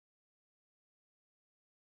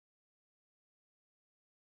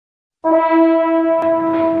Uh-huh.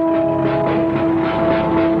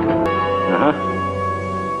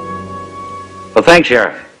 Well, thanks,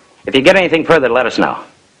 Sheriff. If you get anything further, let us know.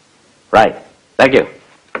 Right. Thank you.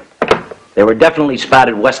 They were definitely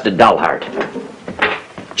spotted west of Dullhart.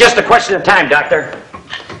 Just a question of time, Doctor.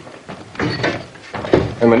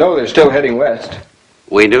 And we know they're still heading west.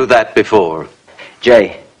 We knew that before.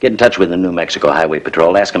 Jay, get in touch with the New Mexico Highway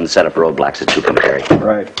Patrol. Ask them to set up roadblocks at Tucumcari.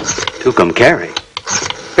 Right. Tucumcari?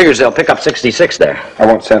 Figures they'll pick up 66 there. I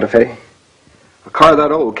want Santa Fe. A car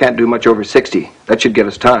that old can't do much over 60. That should get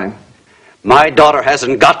us time. My daughter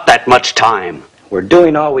hasn't got that much time. We're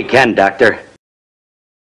doing all we can, Doctor.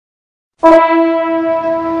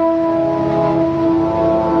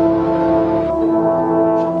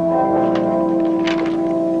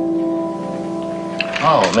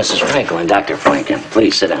 Oh, Mrs. Franklin, Dr. Franklin,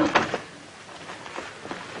 please sit down.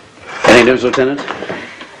 Any news, Lieutenant?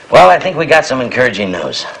 Well, I think we got some encouraging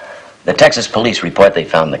news. The Texas police report they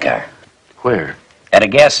found the car. Where? At a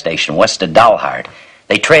gas station west of Dullhart.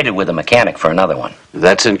 They traded with a mechanic for another one.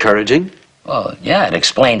 That's encouraging. Well, yeah, it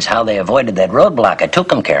explains how they avoided that roadblock at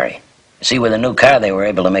Tucumcari. See, with a new car, they were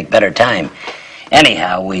able to make better time.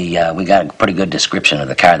 Anyhow, we got a pretty good description of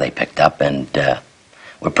the car they picked up, and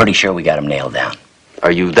we're pretty sure we got them nailed down.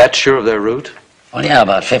 Are you that sure of their route? Well, yeah,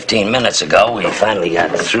 about 15 minutes ago, we finally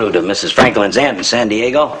got through to Mrs. Franklin's aunt in San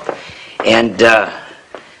Diego. And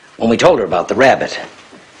when we told her about the rabbit,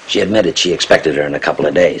 she admitted she expected her in a couple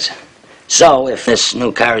of days. So if this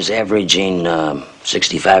new car is averaging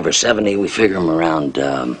 65 or 70, we figure them around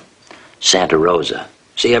Santa Rosa.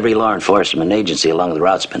 See, every law enforcement agency along the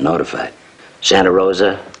route's been notified. Santa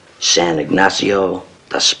Rosa, San Ignacio,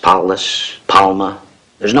 Las Palmas, Palma.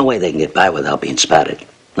 There's no way they can get by without being spotted.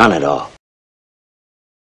 None at all.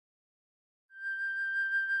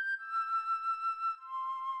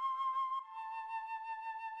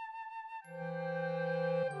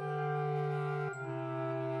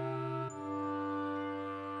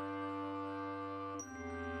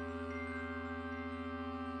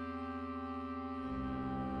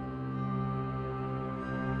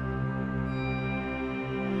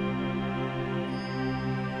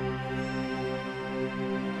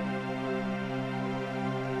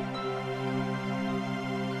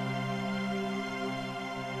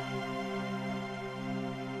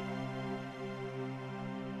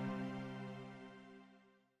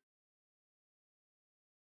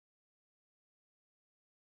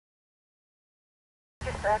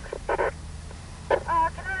 Sex.